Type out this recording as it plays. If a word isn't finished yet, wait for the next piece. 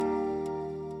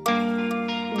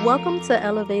Welcome to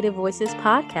Elevated Voices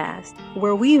Podcast,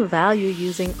 where we value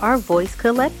using our voice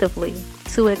collectively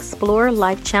to explore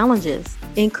life challenges,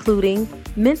 including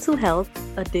mental health,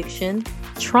 addiction,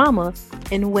 trauma,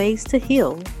 and ways to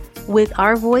heal. With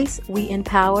our voice, we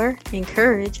empower,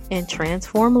 encourage, and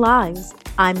transform lives.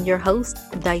 I'm your host,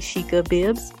 Daishika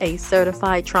Bibbs, a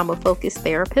certified trauma-focused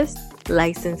therapist,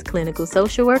 licensed clinical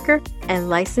social worker, and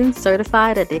licensed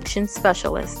certified addiction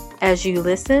specialist. As you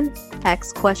listen,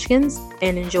 ask questions,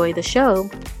 and enjoy the show,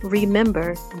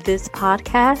 remember this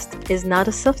podcast is not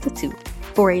a substitute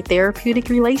for a therapeutic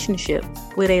relationship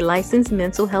with a licensed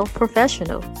mental health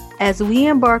professional. As we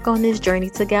embark on this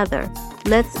journey together,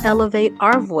 let's elevate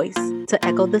our voice to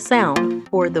echo the sound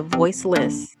for the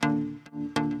voiceless.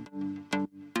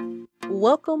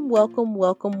 Welcome, welcome,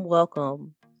 welcome,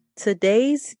 welcome.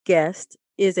 Today's guest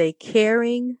is a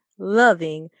caring,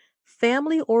 loving,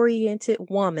 family-oriented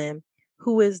woman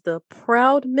who is the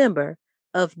proud member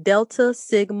of Delta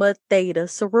Sigma Theta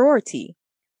sorority.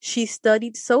 She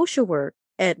studied social work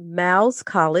at Miles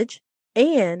College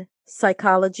and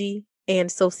psychology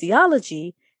and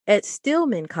sociology at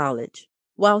Stillman College.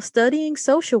 While studying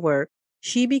social work,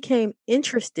 she became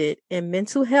interested in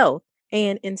mental health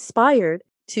and inspired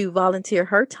to volunteer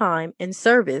her time and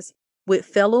service with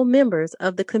fellow members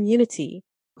of the community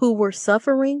who were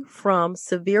suffering from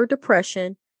severe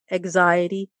depression,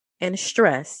 anxiety, and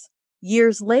stress.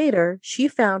 Years later, she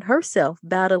found herself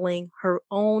battling her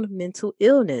own mental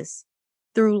illness.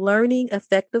 Through learning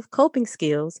effective coping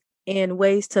skills and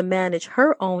ways to manage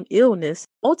her own illness,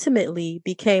 ultimately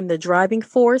became the driving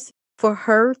force for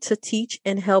her to teach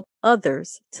and help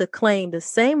others to claim the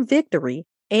same victory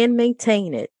and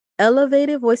maintain it.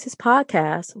 Elevated Voices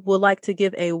Podcast would like to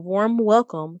give a warm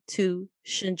welcome to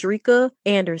Chandrika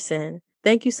Anderson.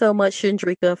 Thank you so much,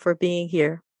 Chandrika, for being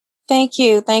here. Thank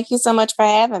you. Thank you so much for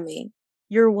having me.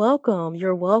 You're welcome.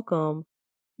 You're welcome.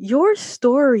 Your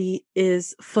story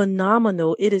is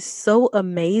phenomenal. It is so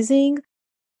amazing.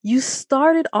 You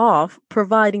started off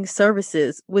providing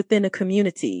services within a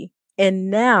community,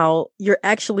 and now you're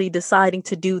actually deciding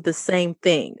to do the same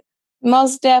thing.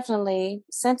 Most definitely.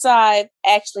 Since I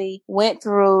actually went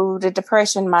through the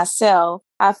depression myself,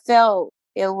 I felt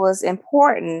it was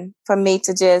important for me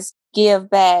to just give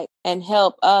back and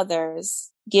help others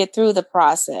get through the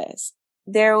process.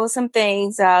 There were some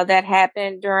things that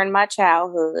happened during my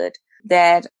childhood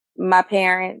that my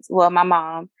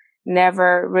mom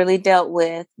never really dealt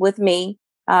with me.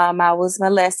 I was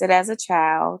molested as a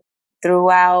child.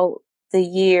 Throughout the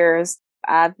years,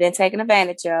 I've been taken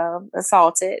advantage of,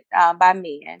 assaulted by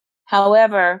men.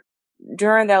 However,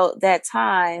 during that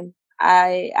time,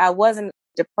 I wasn't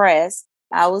depressed.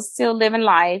 I was still living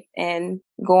life and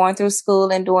going through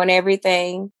school and doing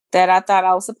everything that I thought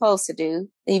I was supposed to do.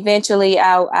 Eventually,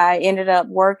 I ended up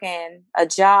working a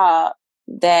job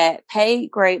that paid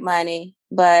great money,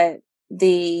 but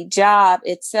the job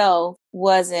itself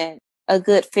wasn't a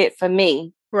good fit for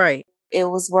me. Right. It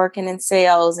was working in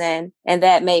sales and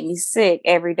that made me sick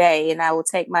every day. And I would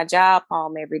take my job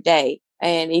home every day.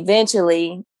 And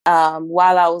eventually,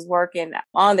 while I was working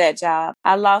on that job,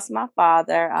 I lost my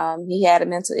father. He had a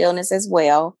mental illness as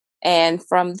well. And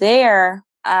from there,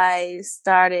 I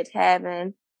started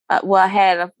having, I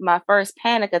had my first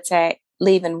panic attack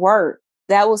leaving work.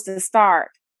 That was the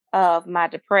start of my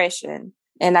depression.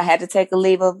 And I had to take a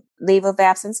leave of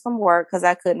absence from work because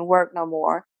I couldn't work no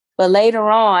more. But later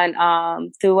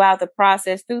on, throughout the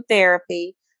process, through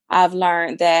therapy, I've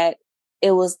learned that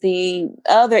it was the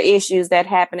other issues that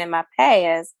happened in my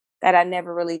past that I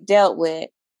never really dealt with,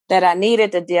 that I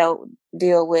needed to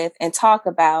deal with and talk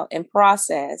about and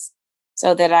process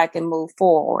so that I can move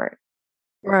forward.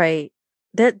 Right.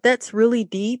 That's really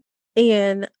deep.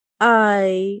 And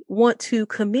I want to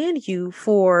commend you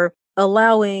for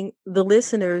allowing the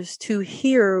listeners to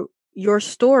hear your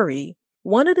story.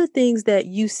 One of the things that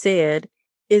you said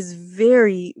is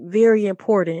very, very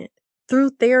important.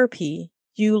 Through therapy,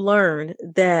 you learn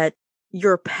that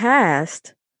your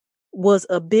past was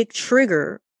a big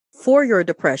trigger for your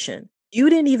depression.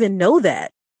 You didn't even know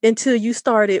that until you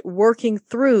started working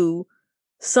through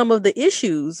some of the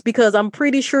issues, because I'm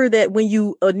pretty sure that when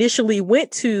you initially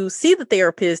went to see the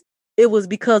therapist, it was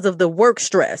because of the work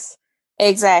stress.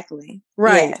 Exactly.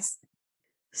 Right. Yes.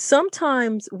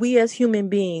 Sometimes we as human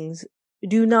beings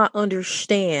do not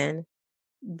understand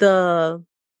the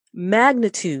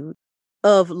magnitude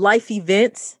of life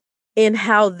events and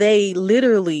how they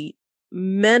literally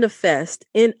manifest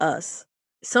in us.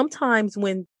 Sometimes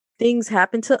when things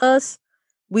happen to us,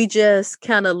 we just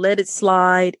kind of let it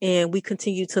slide and we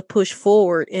continue to push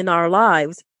forward in our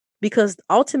lives because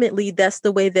ultimately that's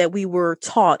the way that we were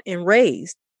taught and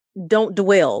raised. don't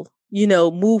dwell,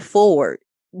 move forward,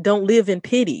 don't live in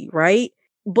pity, right?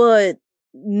 But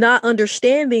not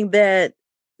understanding that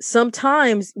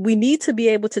sometimes we need to be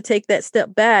able to take that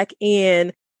step back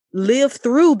and live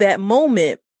through that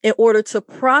moment in order to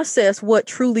process what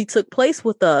truly took place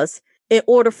with us in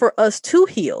order for us to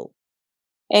heal.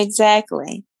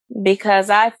 Exactly. Because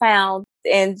I found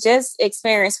and just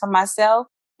experience for myself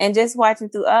and just watching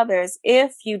through others,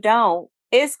 if you don't,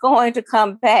 it's going to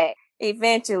come back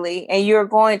eventually and you're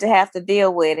going to have to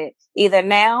deal with it either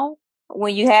now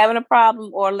when you're having a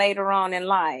problem or later on in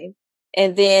life.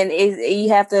 And then you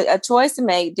have a choice to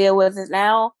make, deal with it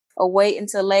now or wait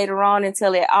until later on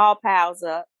until it all piles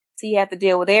up. So you have to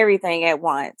deal with everything at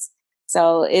once.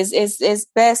 So it's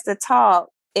best to talk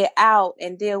it out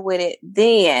and deal with it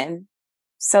then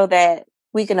so that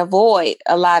we can avoid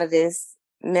a lot of this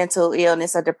mental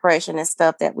illness or depression and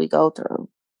stuff that we go through.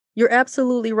 You're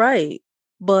absolutely right.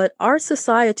 But our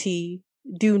society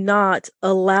do not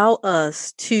allow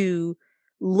us to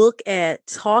look at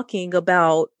talking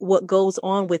about what goes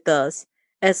on with us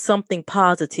as something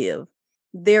positive.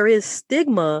 There is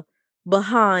stigma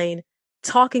behind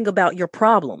talking about your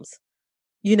problems,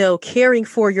 caring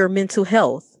for your mental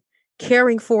health,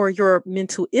 caring for your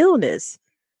mental illness.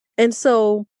 And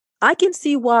so I can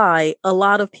see why a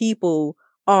lot of people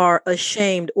are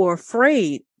ashamed or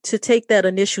afraid to take that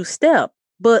initial step.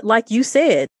 But like you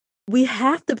said, we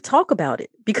have to talk about it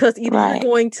because either you're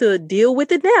going to deal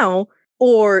with it now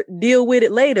or deal with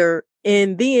it later.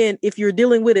 And then if you're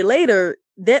dealing with it later,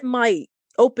 that might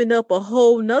open up a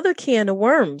whole nother can of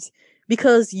worms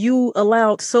because you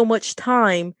allowed so much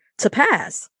time to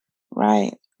pass.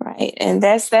 Right. And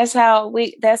that's how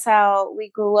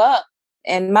we grew up.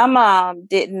 And my mom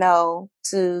didn't know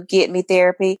to get me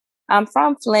therapy. I'm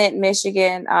from Flint,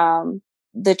 Michigan.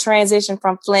 The transition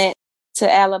from Flint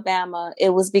to Alabama, it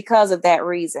was because of that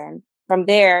reason. From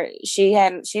there, she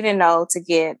didn't know to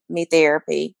get me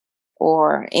therapy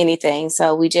or anything.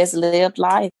 So we just lived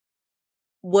life.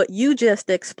 What you just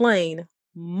explained,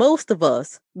 most of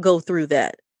us go through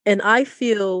that. And I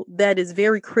feel that is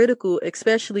very critical,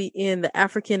 especially in the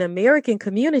African American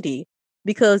community,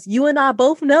 because you and I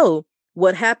both know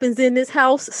what happens in this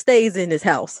house stays in this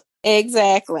house.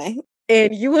 Exactly.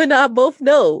 And you and I both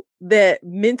know that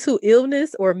mental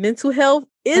illness or mental health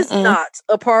is not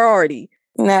a priority.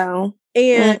 No.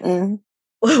 And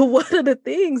one of the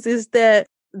things is that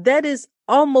is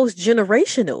almost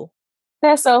generational.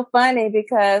 That's so funny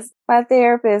because my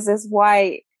therapist is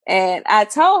white and I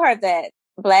told her that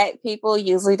Black people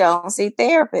usually don't see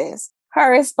therapists.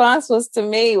 Her response was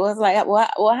like,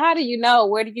 well, how do you know?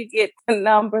 Where do you get the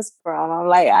numbers from? I'm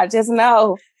like, I just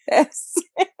know.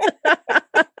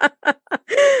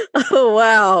 Oh,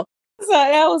 wow. So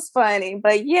that was funny.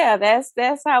 But yeah,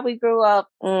 that's how we grew up.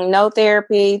 No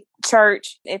therapy,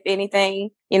 church, if anything,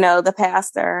 the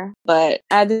pastor. But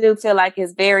I do feel like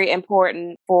it's very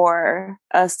important for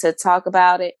us to talk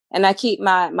about it. And I keep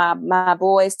my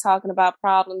boys talking about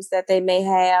problems that they may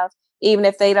have, even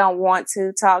if they don't want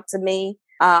to talk to me.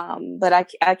 But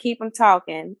I keep them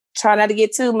talking. Try not to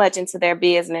get too much into their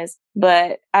business,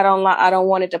 but I don't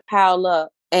want it to pile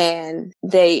up and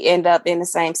they end up in the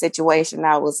same situation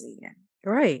I was in.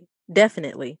 Right.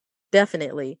 Definitely.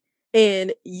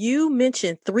 And you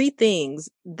mentioned 3 things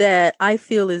that I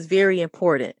feel is very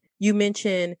important. You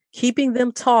mentioned keeping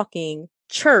them talking,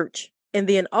 church, and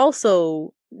then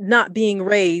also not being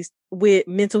raised with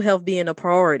mental health being a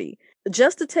priority.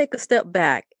 Just to take a step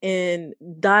back and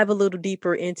dive a little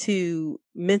deeper into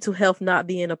mental health not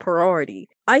being a priority,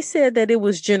 I said that it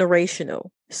was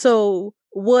generational. So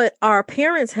what our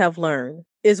parents have learned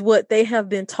is what they have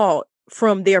been taught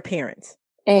from their parents.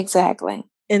 Exactly.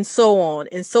 And so on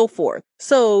and so forth.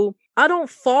 So I don't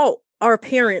fault our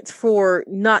parents for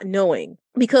not knowing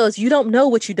because you don't know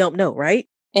what you don't know, right?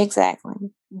 Exactly.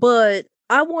 But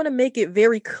I want to make it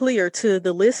very clear to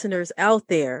the listeners out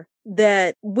there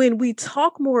that when we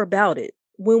talk more about it,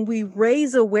 when we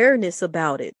raise awareness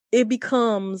about it, it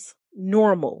becomes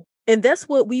normal. And that's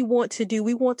what we want to do.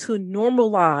 We want to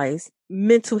normalize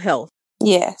mental health.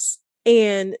 Yes.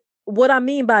 And what I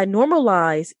mean by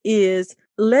normalize is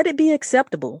let it be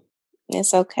acceptable.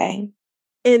 It's okay.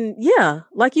 And yeah,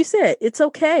 like you said, it's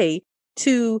okay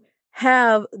to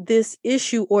have this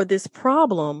issue or this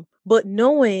problem, but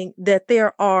knowing that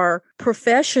there are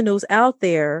professionals out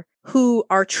there who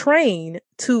are trained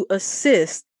to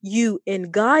assist you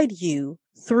and guide you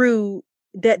through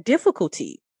that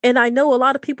difficulty. And I know a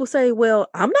lot of people say, well,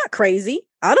 I'm not crazy.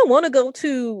 I don't want to go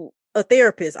to a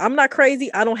therapist. I'm not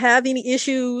crazy. I don't have any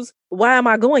issues. Why am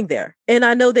I going there? And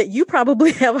I know that you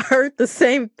probably have heard the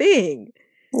same thing.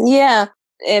 Yeah.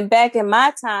 and back in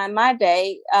my time, my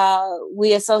day,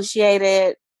 we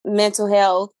associated mental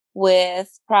health with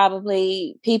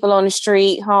probably people on the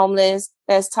street, homeless,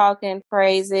 that's talking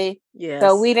crazy. Yes.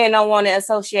 So we didn't want to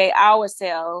associate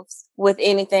ourselves with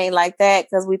anything like that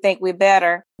because we think we're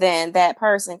better than that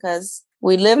person because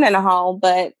we live in a home,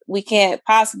 but we can't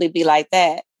possibly be like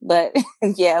that. But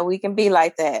yeah, we can be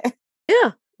like that.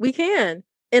 Yeah, we can.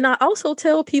 And I also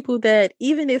tell people that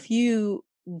even if you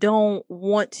don't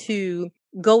want to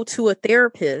go to a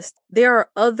therapist, there are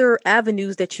other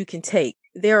avenues that you can take.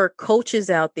 There are coaches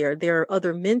out there, there are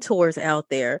other mentors out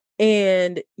there,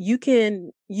 and you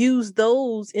can use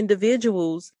those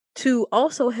individuals to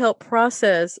also help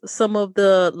process some of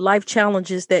the life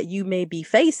challenges that you may be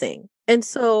facing. And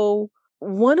so,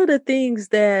 one of the things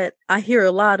that I hear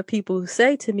a lot of people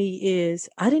say to me is,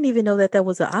 I didn't even know that that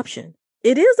was an option.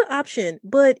 It is an option,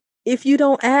 but if you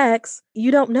don't ask,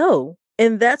 you don't know.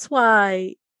 And that's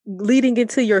why, leading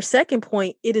into your second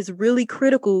point, it is really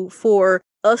critical for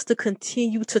us to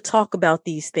continue to talk about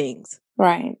these things.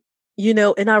 Right.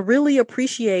 And I really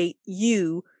appreciate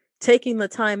you taking the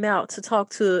time out to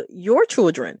talk to your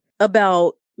children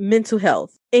about mental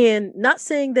health, and not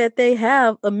saying that they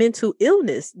have a mental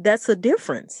illness. That's a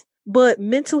difference. But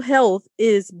mental health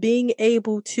is being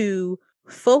able to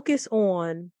focus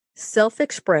on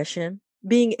self-expression,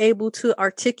 being able to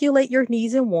articulate your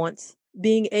needs and wants,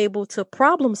 being able to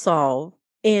problem solve,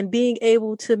 and being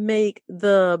able to make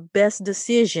the best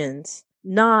decisions,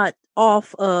 not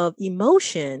off of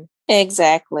emotion.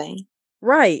 Exactly.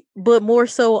 Right. But more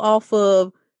so off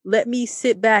of, let me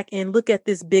sit back and look at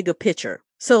this bigger picture.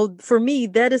 So for me,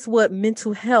 that is what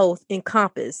mental health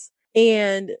encompass.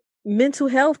 And mental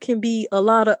health can be a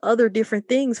lot of other different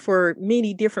things for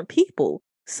many different people.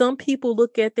 Some people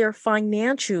look at their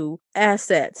financial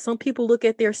assets. Some people look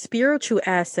at their spiritual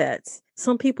assets.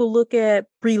 Some people look at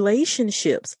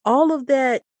relationships. All of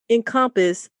that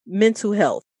encompass mental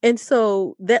health. And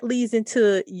so that leads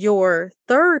into your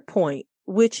third point,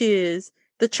 which is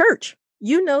the church.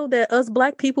 You know that us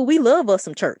Black people, we love us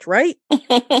some church, right?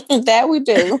 That we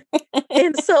do.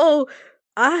 And so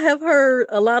I have heard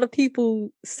a lot of people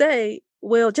say,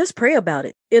 well, just pray about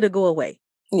it. It'll go away.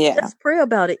 Yeah. Just pray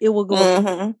about it. It will go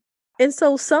away. And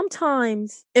so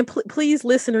sometimes, and please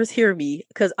listeners hear me,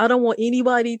 because I don't want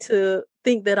anybody to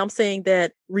think that I'm saying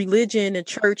that religion and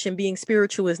church and being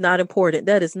spiritual is not important.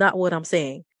 That is not what I'm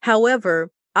saying.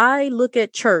 However, I look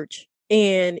at church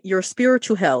and your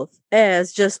spiritual health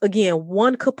as just, again,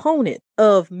 one component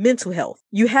of mental health.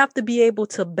 You have to be able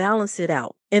to balance it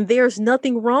out. And there's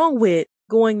nothing wrong with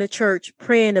going to church,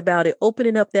 praying about it,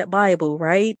 opening up that Bible,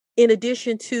 right? In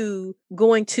addition to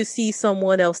going to see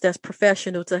someone else that's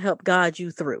professional to help guide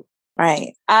you through.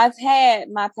 Right. I've had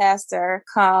my pastor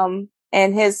come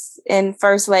and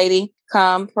First Lady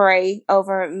come pray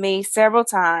over me several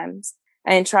times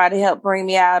and try to help bring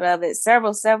me out of it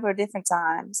several different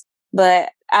times. But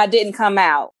I didn't come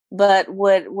out. But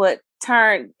what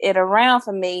turned it around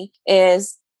for me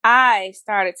is I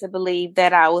started to believe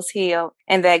that I was healed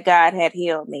and that God had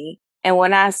healed me. And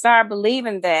when I started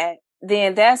believing that,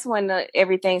 then that's when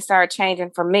everything started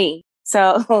changing for me.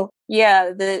 So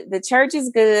yeah, the church is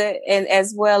good, and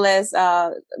as well as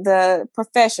the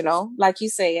professional, like you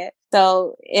said.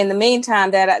 So in the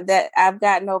meantime that I've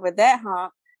gotten over that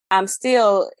hump, I'm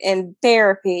still in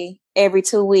therapy every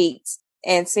 2 weeks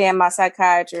and seeing my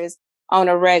psychiatrist on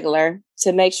a regular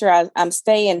to make sure I'm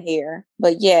staying here.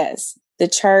 But yes, the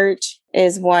church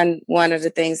is one of the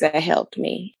things that helped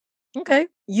me. Okay.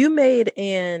 You made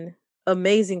an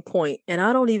amazing point, and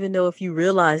I don't even know if you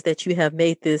realize that you have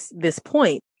made this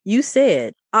point. You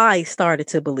said, I started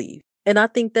to believe. And I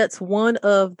think that's one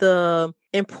of the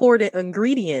important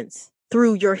ingredients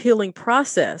through your healing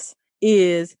process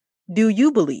is, do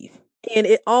you believe? And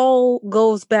it all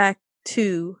goes back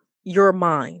to your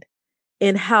mind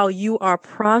and how you are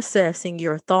processing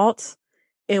your thoughts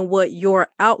and what your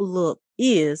outlook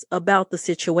is about the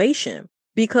situation.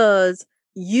 Because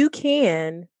you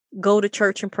can go to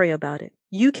church and pray about it.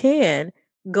 You can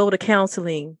go to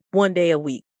counseling one day a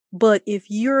week. But if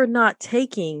you're not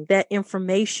taking that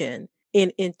information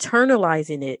and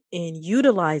internalizing it and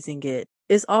utilizing it,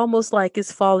 it's almost like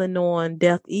it's falling on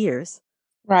deaf ears.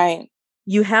 Right.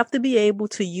 You have to be able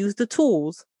to use the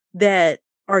tools that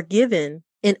are given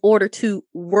in order to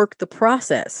work the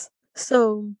process.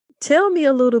 So tell me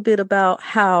a little bit about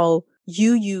how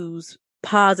you use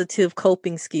positive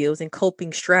coping skills and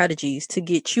coping strategies to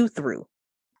get you through.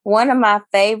 One of my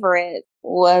favorite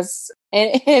was,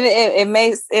 and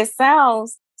it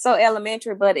sounds so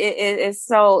elementary, but it's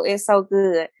so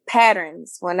good.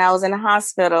 Patterns. When I was in the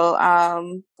hospital,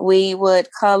 we would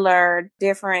color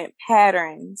different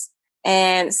patterns.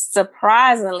 And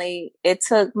surprisingly, it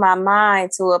took my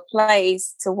mind to a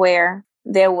place to where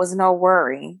there was no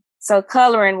worry. So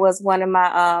coloring was one of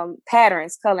my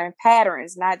patterns, coloring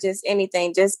patterns, not just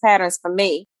anything, just patterns for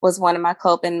me was one of my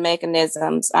coping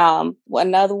mechanisms.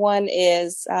 Another one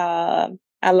is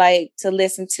I like to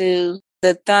listen to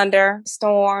the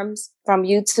thunderstorms from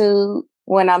YouTube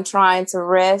when I'm trying to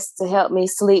rest to help me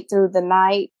sleep through the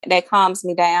night. That calms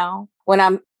me down. When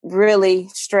I'm really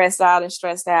stressed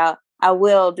out, I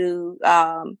will do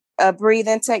a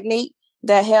breathing technique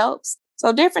that helps.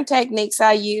 So different techniques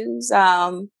I use.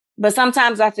 But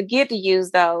sometimes I forget to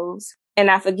use those and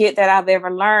I forget that I've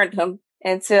ever learned them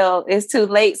until it's too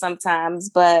late sometimes.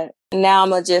 But now I'm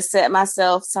going to just set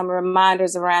myself some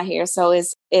reminders around here. So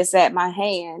it's at my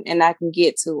hand and I can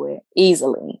get to it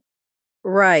easily.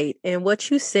 Right. And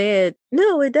what you said,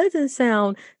 no, it doesn't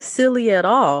sound silly at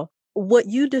all. What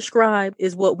you described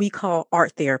is what we call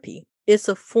art therapy. It's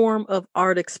a form of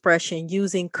art expression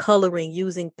using coloring,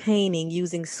 using painting,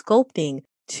 using sculpting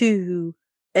to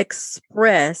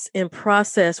express and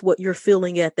process what you're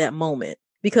feeling at that moment.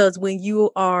 Because when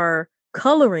you are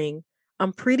coloring,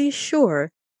 I'm pretty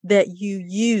sure that you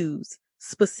use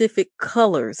specific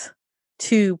colors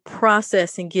to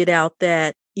process and get out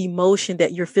that emotion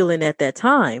that you're feeling at that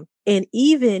time. And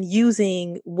even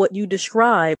using what you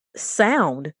described,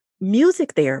 sound,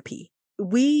 music therapy.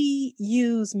 We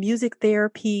use music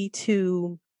therapy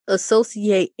to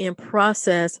associate and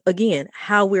process, again,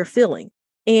 how we're feeling.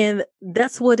 And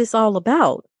that's what it's all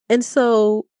about. And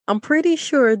so I'm pretty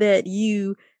sure that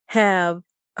you have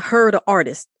heard an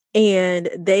artist and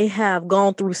they have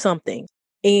gone through something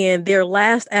and their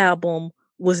last album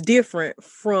was different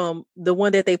from the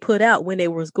one that they put out when they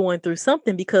was going through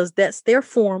something, because that's their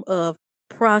form of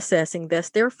processing. That's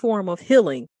their form of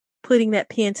healing, putting that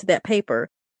pen to that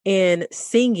paper and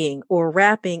singing or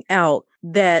rapping out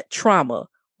that trauma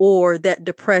or that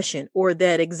depression or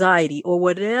that anxiety or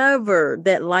whatever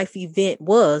that life event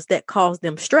was that caused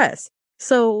them stress.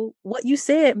 So what you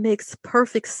said makes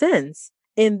perfect sense.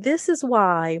 And this is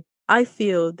why I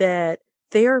feel that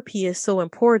therapy is so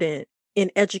important,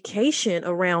 and education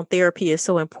around therapy is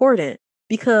so important,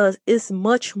 because it's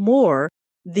much more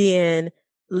than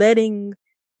letting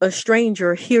a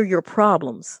stranger hear your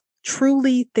problems.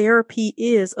 Truly, therapy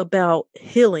is about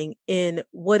healing and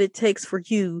what it takes for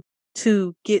you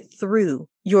to get through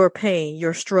your pain,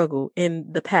 your struggle in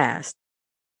the past.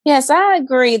 Yes, I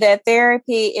agree that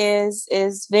therapy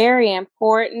is very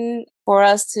important for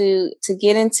us to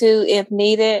get into if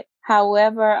needed.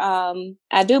 However,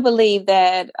 I do believe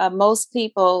that most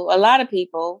people, a lot of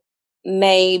people,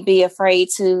 may be afraid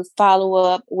to follow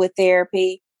up with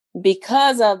therapy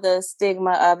because of the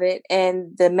stigma of it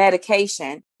and the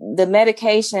medication. The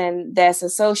medication that's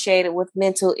associated with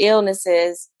mental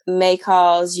illnesses may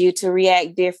cause you to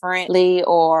react differently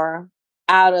or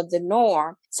out of the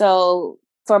norm. So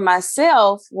for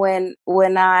myself, when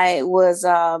I was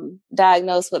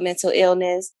diagnosed with mental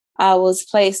illness, I was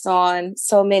placed on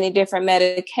so many different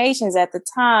medications at the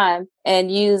time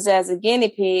and used as a guinea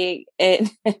pig. And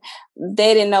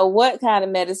they didn't know what kind of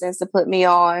medicines to put me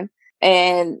on.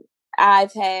 And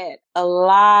I've had a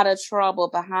lot of trouble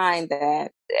behind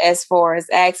that as far as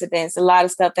accidents, a lot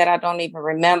of stuff that I don't even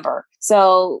remember.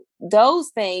 So those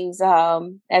things,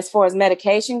 as far as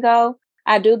medication go,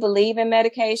 I do believe in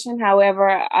medication. However,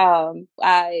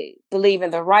 I believe in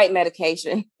the right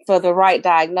medication for the right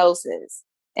diagnosis.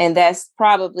 And that's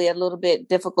probably a little bit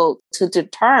difficult to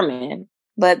determine.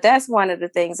 But that's one of the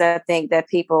things I think that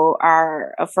people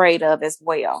are afraid of as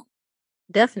well.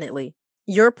 Definitely.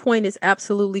 Your point is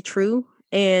absolutely true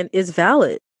and is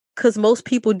valid, because most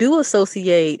people do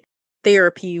associate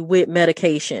therapy with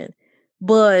medication.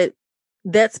 But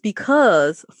that's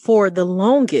because for the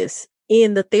longest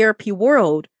in the therapy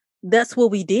world, that's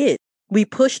what we did. We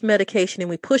pushed medication and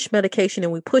we pushed medication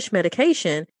and we pushed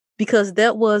medication because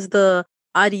that was the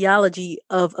ideology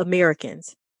of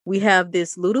Americans. We have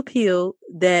this little pill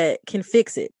that can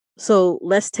fix it. So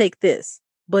let's take this.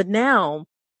 But now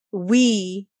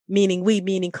we meaning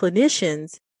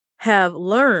clinicians, have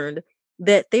learned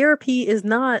that therapy is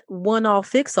not one all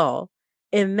fix all.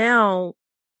 And now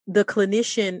the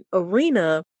clinician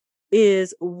arena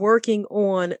is working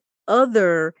on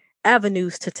other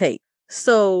avenues to take.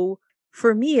 So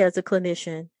for me as a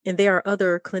clinician, and there are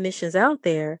other clinicians out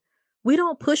there, we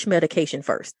don't push medication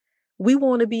first. We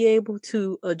want to be able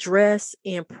to address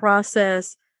and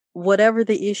process whatever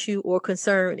the issue or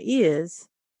concern is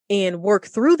and work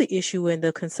through the issue and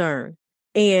the concern.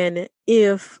 And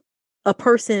if a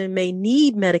person may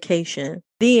need medication,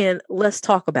 then let's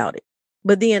talk about it.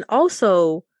 But then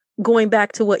also going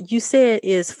back to what you said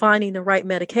is finding the right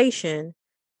medication.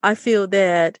 I feel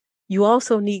that you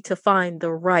also need to find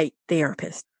the right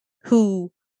therapist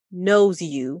who knows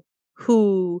you,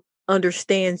 who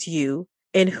understands you,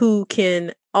 and who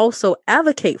can also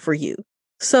advocate for you.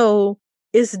 So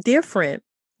it's different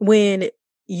when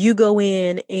you go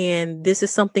in and this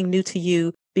is something new to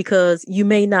you because you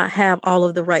may not have all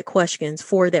of the right questions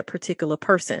for that particular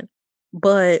person.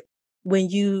 But when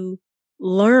you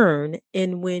learn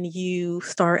and when you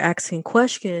start asking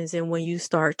questions and when you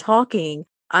start talking,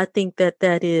 I think that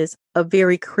that is a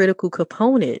very critical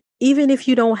component. Even if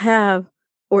you don't have,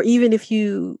 or even if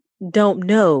you don't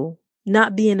know,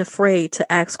 not being afraid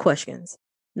to ask questions,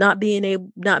 not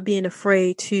being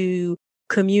afraid to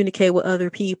communicate with other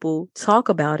people, talk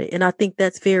about it. And I think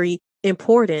that's very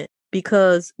important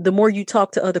because the more you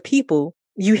talk to other people,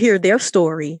 you hear their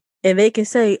story and they can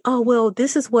say, oh, well,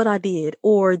 this is what I did,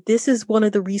 or this is one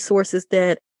of the resources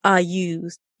that I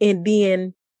used. And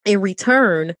then in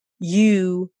return,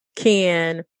 you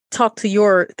can talk to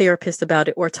your therapist about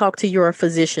it or talk to your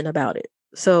physician about it.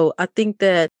 So I think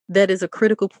that that is a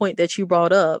critical point that you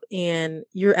brought up, and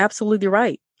you're absolutely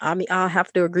right. I mean, I'll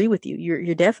have to agree with you.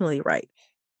 You're definitely right.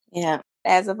 Yeah.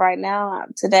 As of right now,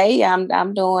 today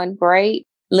I'm doing great.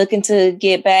 Looking to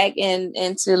get back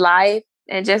into life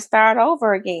and just start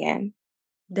over again.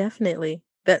 Definitely.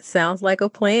 That sounds like a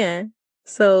plan.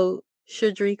 So,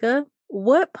 Shadrika,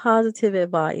 what positive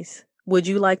advice would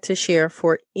you like to share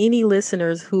for any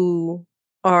listeners who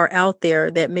are out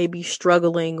there that may be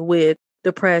struggling with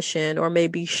depression or may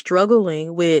be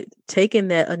struggling with taking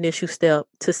that initial step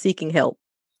to seeking help?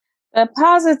 The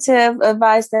positive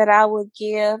advice that I would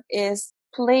give is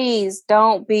please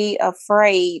don't be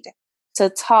afraid to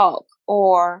talk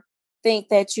or think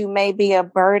that you may be a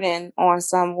burden on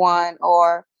someone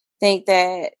or think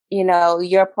that,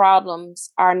 your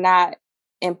problems are not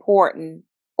important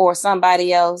or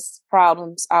somebody else's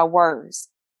problems are worse,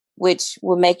 which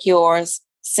will make yours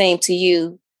seem to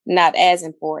you not as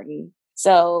important.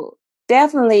 So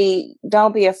definitely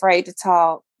don't be afraid to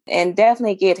talk and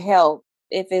definitely get help.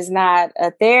 If it's not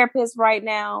a therapist right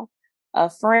now, a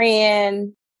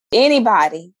friend,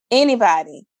 anybody,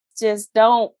 just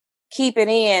don't keep it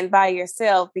in by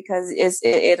yourself because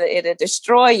it'll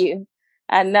destroy you.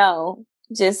 I know.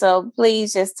 Just so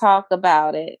please just talk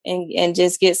about it and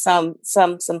just get some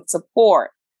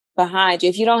support behind you.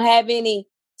 If you don't have any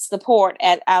support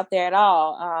out there at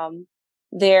all,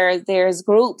 there's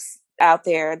groups out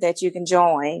there that you can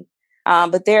join.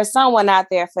 But there's someone out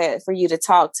there for you to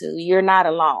talk to. You're not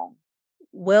alone.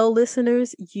 Well,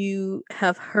 listeners, you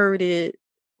have heard it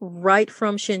right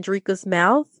from Shandrika's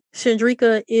mouth.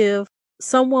 Shandrika, if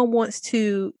someone wants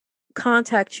to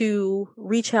contact you,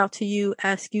 reach out to you,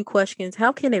 ask you questions,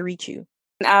 how can they reach you?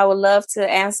 I would love to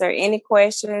answer any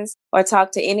questions or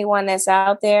talk to anyone that's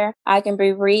out there. I can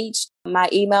be reached. My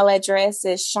email address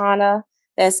is Shana,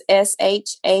 that's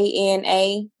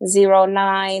SHANA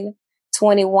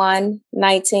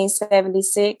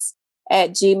 09211976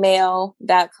 at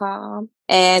gmail.com.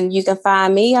 And you can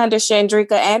find me under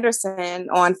Shandrika Anderson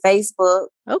on Facebook.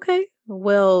 Okay.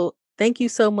 Well, thank you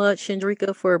so much,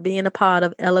 Shandrika, for being a part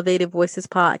of Elevated Voices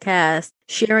podcast,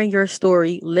 sharing your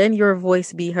story, letting your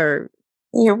voice be heard.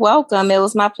 You're welcome. It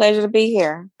was my pleasure to be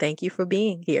here. Thank you for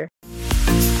being here.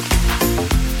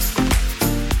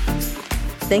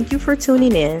 Thank you for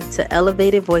tuning in to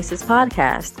Elevated Voices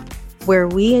podcast, where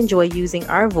we enjoy using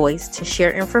our voice to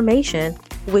share information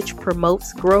which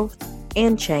promotes growth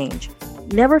and change.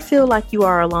 Never feel like you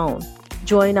are alone.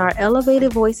 Join our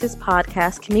Elevated Voices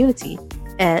podcast community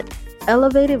at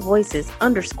elevatedvoices_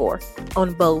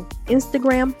 on both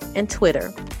Instagram and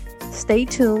Twitter. Stay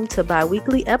tuned to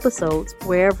bi-weekly episodes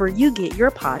wherever you get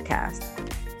your podcast.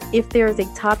 If there is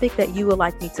a topic that you would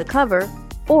like me to cover,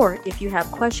 or if you have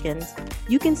questions,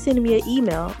 you can send me an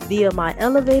email via my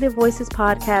Elevated Voices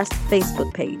podcast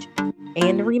Facebook page.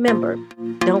 And remember,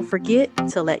 don't forget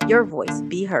to let your voice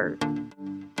be heard.